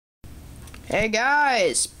Hey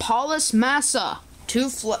guys, Polis Massa,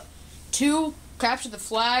 two capture the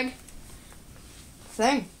flag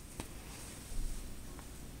thing.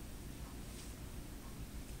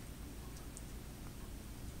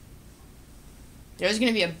 There's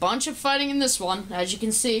gonna be a bunch of fighting in this one, as you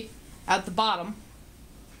can see at the bottom.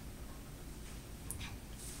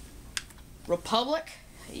 Republic,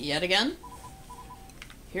 yet again.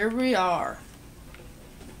 Here we are.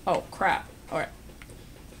 Oh crap! All right.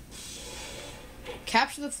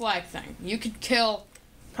 Capture the flag thing. You could kill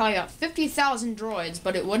probably about 50,000 droids,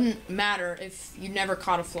 but it wouldn't matter if you never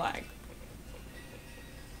caught a flag.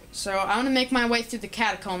 So I'm gonna make my way through the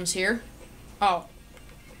catacombs here. Oh.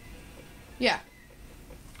 Yeah.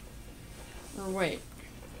 Or wait.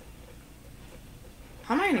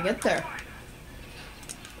 How am I gonna get there?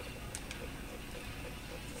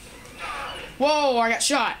 Whoa, I got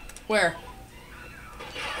shot. Where?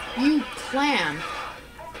 You clan.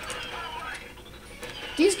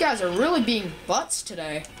 These guys are really being butts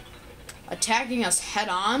today. Attacking us head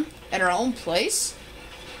on at our own place?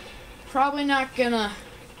 Probably not gonna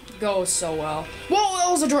go so well. Whoa,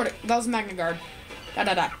 that was a droid. That was a Magna Guard.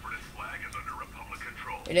 Da.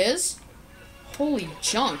 It is? Holy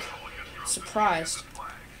junk. Surprised.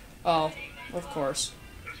 Oh, of course.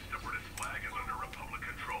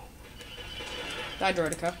 Die,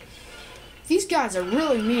 Droidica. These guys are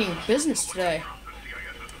really meaning business today.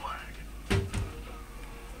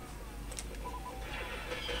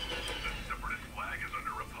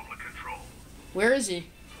 Where is he?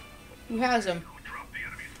 Who has him?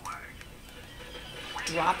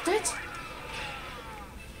 Dropped it?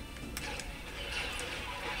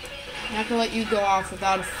 I'm not gonna let you go off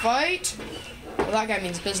without a fight. Well, that guy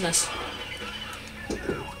means business.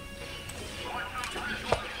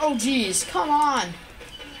 Oh, geez, come on.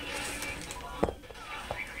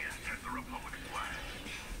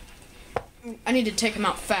 I need to take him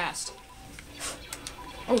out fast.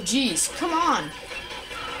 Oh, geez, come on.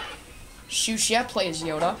 Shoosh, yeah, plays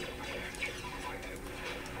Yoda.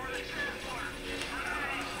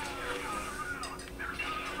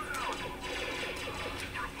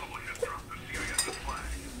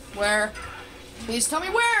 Where? Please tell me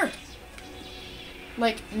where!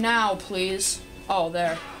 Like, now, please. Oh,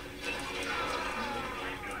 there.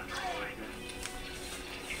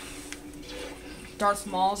 Darth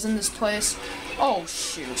Maul's in this place. Oh,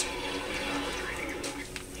 shoot.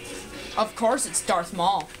 Of course it's Darth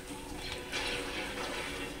Maul.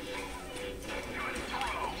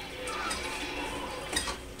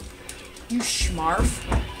 You schmarf.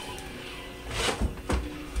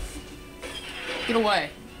 Get away.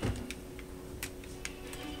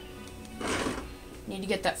 Need to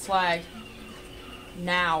get that flag.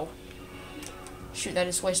 Now. Shoot, that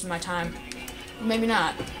is wasting my time. Maybe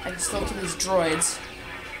not. I can still kill these droids.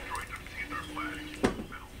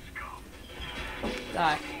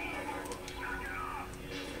 Die.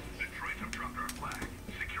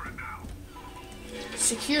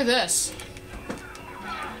 Secure this.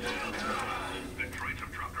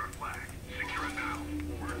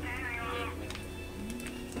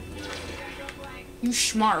 You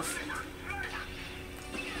schmarf.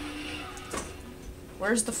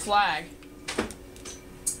 Where's the flag?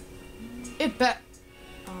 It bet.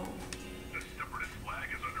 Oh.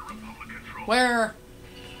 Where?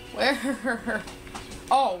 Where?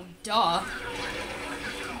 Oh, duh.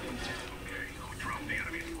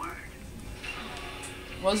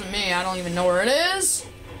 Wasn't me. I don't even know where it is.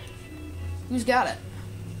 Who's got it?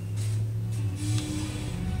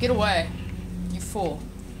 Get away, you fool.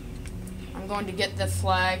 I'm going to get the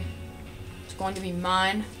flag. It's going to be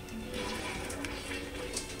mine.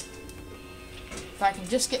 If I can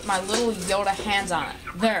just get my little Yoda hands on it.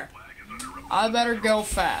 There. I better go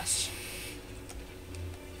fast.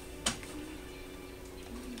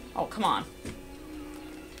 Oh, come on.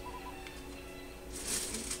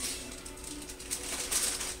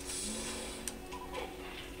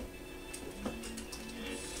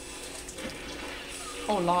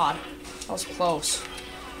 Oh, Lord. That was close.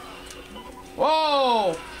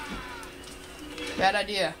 Whoa! Bad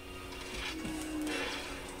idea.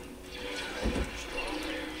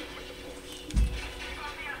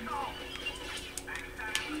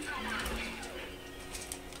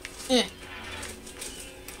 Eh.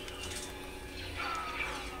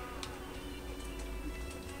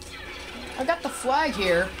 I got the flag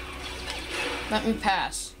here. Let me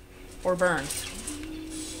pass. Or burn.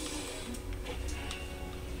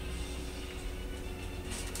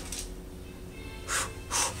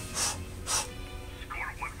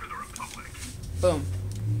 Boom.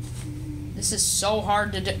 This is so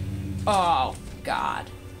hard to do. Oh, God.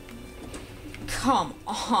 Come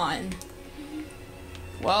on.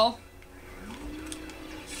 Well,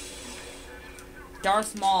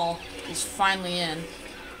 Darth Maul is finally in.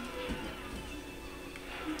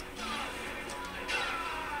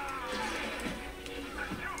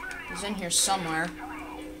 He's in here somewhere.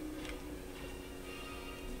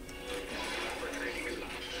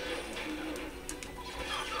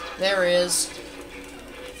 There he is.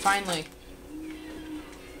 Finally.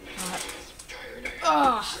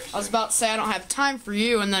 I was about to say I don't have time for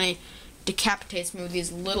you, and then he decapitates me with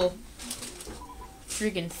these little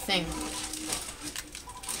friggin' thing.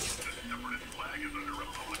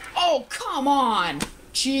 Oh, come on!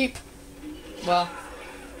 Cheap. Well,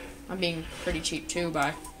 I'm being pretty cheap too,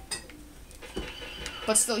 but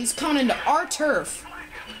still, he's coming into our turf.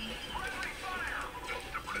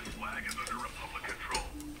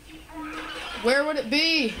 Where would it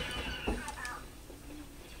be?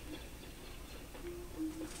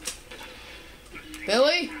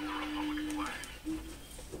 Billy?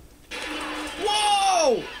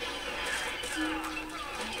 Whoa!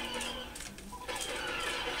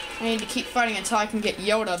 I need to keep fighting until I can get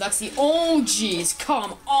Yoda. That's the... Oh, jeez.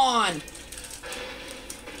 Come on!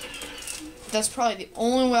 That's probably the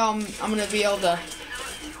only way I'm gonna be able to...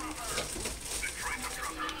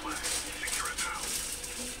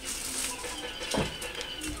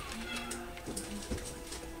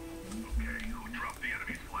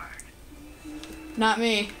 Not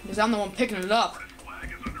me, because I'm the one picking it up.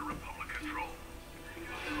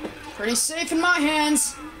 Pretty safe in my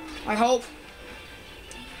hands, I hope.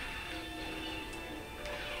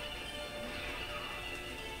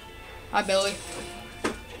 Hi, Billy.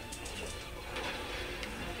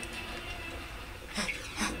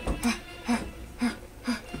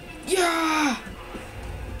 Yeah!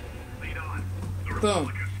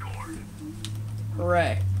 Boom.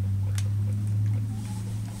 Hooray.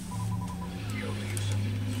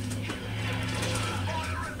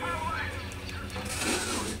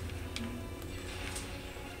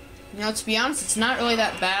 You know, to be honest, it's not really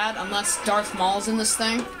that bad unless Darth Maul's in this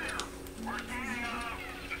thing.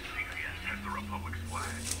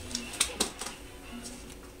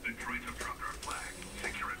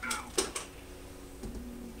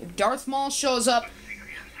 If Darth Maul shows up...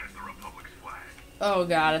 Oh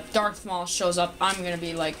god, if Darth Maul shows up, I'm gonna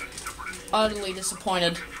be, like, utterly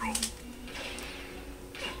disappointed.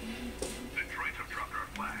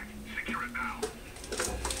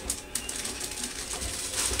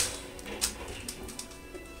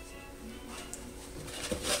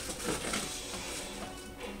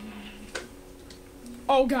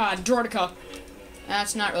 Oh god, Droideka.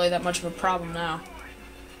 That's not really that much of a problem now.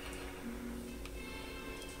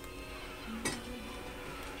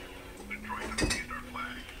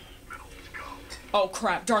 Oh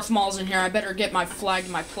crap, Darth Maul's in here. I better get my flag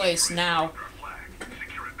in my place now.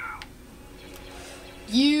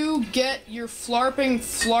 You get your flarping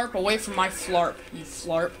flarp away from my flarp, you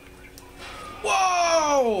flarp.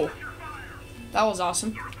 Whoa! That was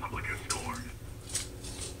awesome.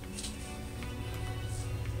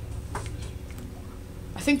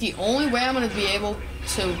 I think the only way I'm going to be able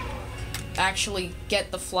to actually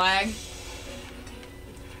get the flag...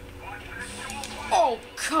 Oh,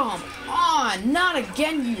 come on! Not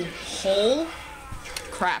again, you hole!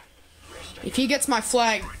 Crap. If he gets my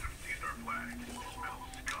flag...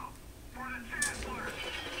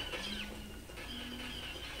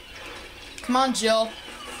 Come on, Jill.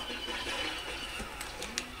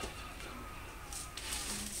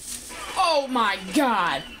 Oh my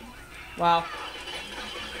god! Wow.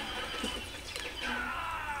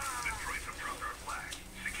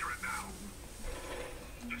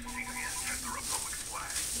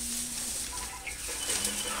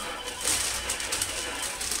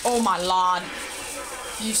 Oh my lord.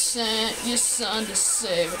 You sent your son to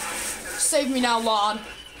save. Save me now, Lord.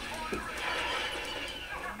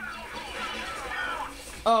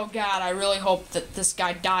 Oh god, I really hope that this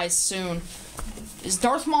guy dies soon. Is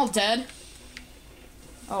Darth Maul dead?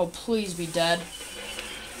 Oh, please be dead.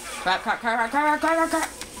 Crap, crap, crap, crap, crap, crap, crap.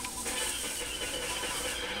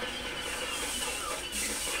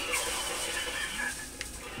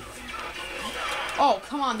 Oh,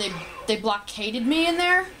 come on, they blockaded me in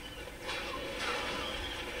there?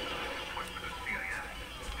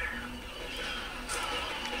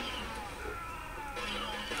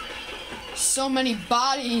 So many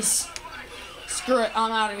bodies. Screw it,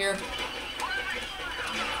 I'm out of here.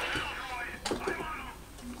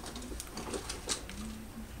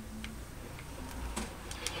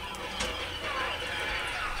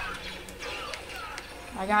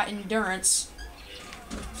 I got endurance.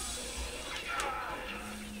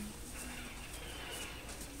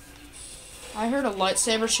 I heard a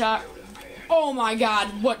lightsaber shot. Oh my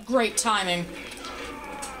god, what great timing.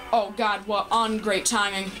 Oh god, what ungreat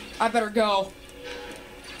timing. I better go.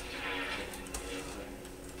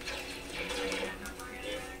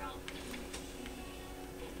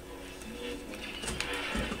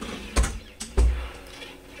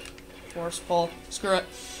 Force pull. Screw it.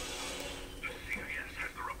 The CIS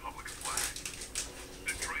has the Republic's flag.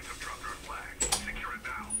 The droids have dropped our flag. Secure it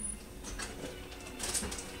now.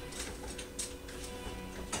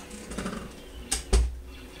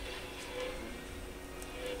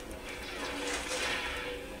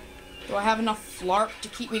 Do I have enough flarp to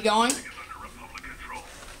keep me going? It's under Republic control.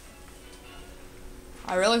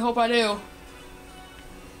 I really hope I do.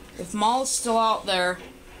 If Maul's still out there...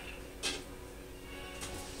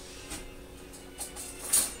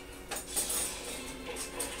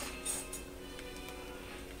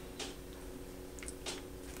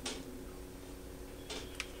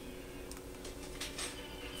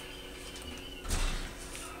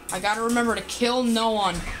 I gotta remember to kill no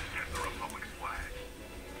one. Has the Republic's flag.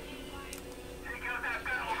 Take out that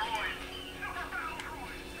battle droid. Super battle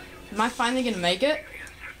droid. Am I finally gonna make it?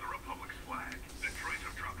 CIS has the Republic's flag. The droids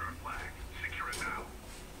have dropped our flag. Secure it now.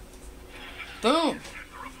 Boom! Has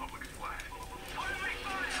the Republic's flag. Finally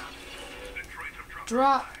fire. The droids have dropped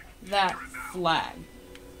Drop our flag. that Secure it now. flag.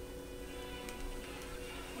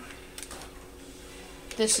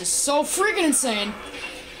 This is so freaking insane.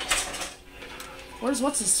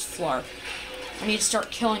 What's his flarp? I need to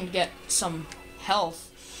start killing to get some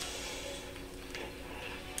health.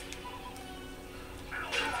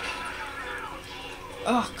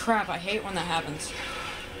 Oh crap, I hate when that happens.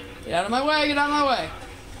 Get out of my way, get out of my way.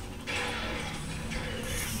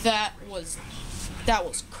 That was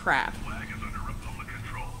crap. Flag is under Republic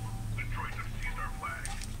control. The droids have seized our flag.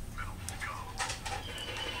 Medals go.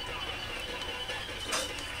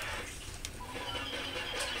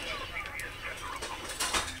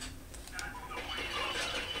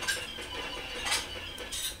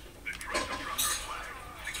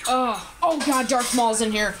 Oh god, Darth Maul's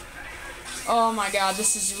in here. Oh my god,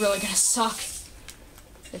 this is really gonna suck.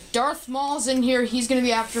 If Darth Maul's in here, he's gonna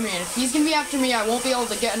be after me. And if he's gonna be after me, I won't be able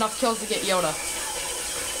to get enough kills to get Yoda.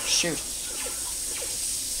 Shoot.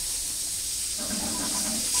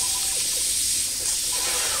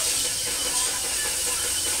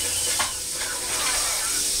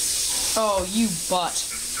 Oh, you butt.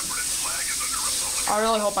 I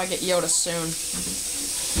really hope I get Yoda soon.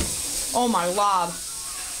 Oh my lob.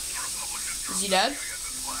 Is he dead?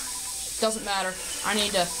 Doesn't matter. I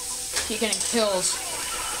need to keep getting kills.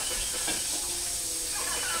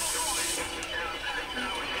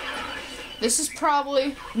 This is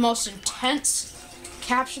probably the most intense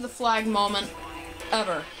capture the flag moment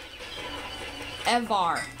ever.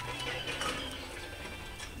 Evar.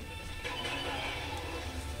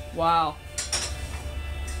 Wow.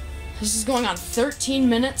 This is going on 13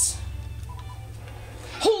 minutes.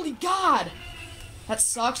 Holy God! That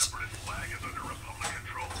sucked. Flag is under Republic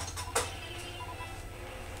control.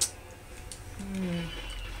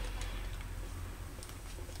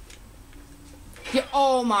 Yeah,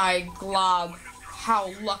 oh my glob.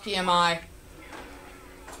 How lucky am I?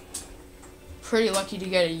 Pretty lucky to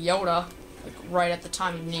get a Yoda, like right at the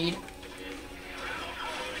time of need.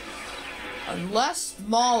 Unless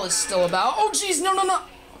Maul is still about. Oh jeez, no, no, no!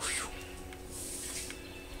 Whew.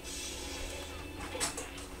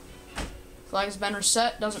 Flag has been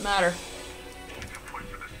reset, doesn't matter. Point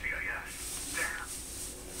for the CIS. There.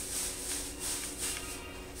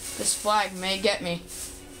 This flag may get me.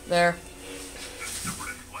 There. The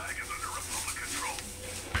separatist flag is under Republic control.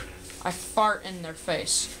 I fart in their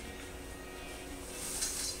face.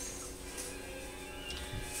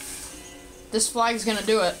 This flag's gonna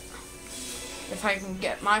do it. If I can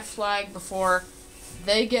get my flag before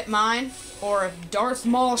they get mine, or if Darth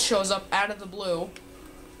Maul shows up out of the blue.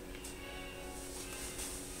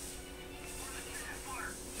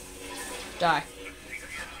 Die.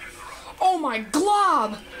 Oh my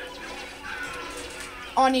glob!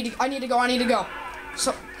 Oh, I need to go.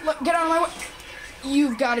 So, look, get out of my way.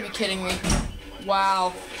 You've got to be kidding me.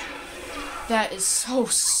 Wow. That is so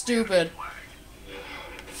stupid.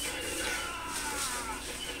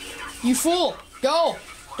 You fool! Go!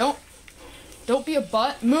 Don't be a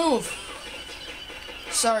butt. Move!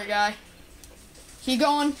 Sorry, guy. Keep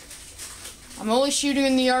going. I'm only shooting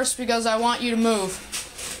in the arse because I want you to move.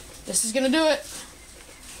 This is gonna do it.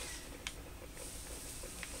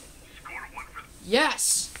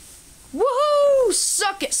 Yes! Woohoo!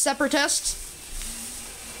 Suck it, separatists!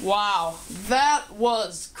 Wow, that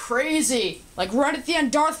was crazy. Like right at the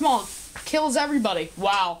end, Darth Maul kills everybody.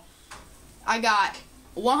 Wow. I got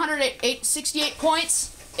 168 points.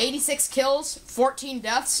 86 kills, 14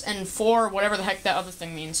 deaths, and 4 whatever the heck that other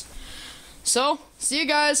thing means. So, see you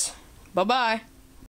guys. Bye-bye.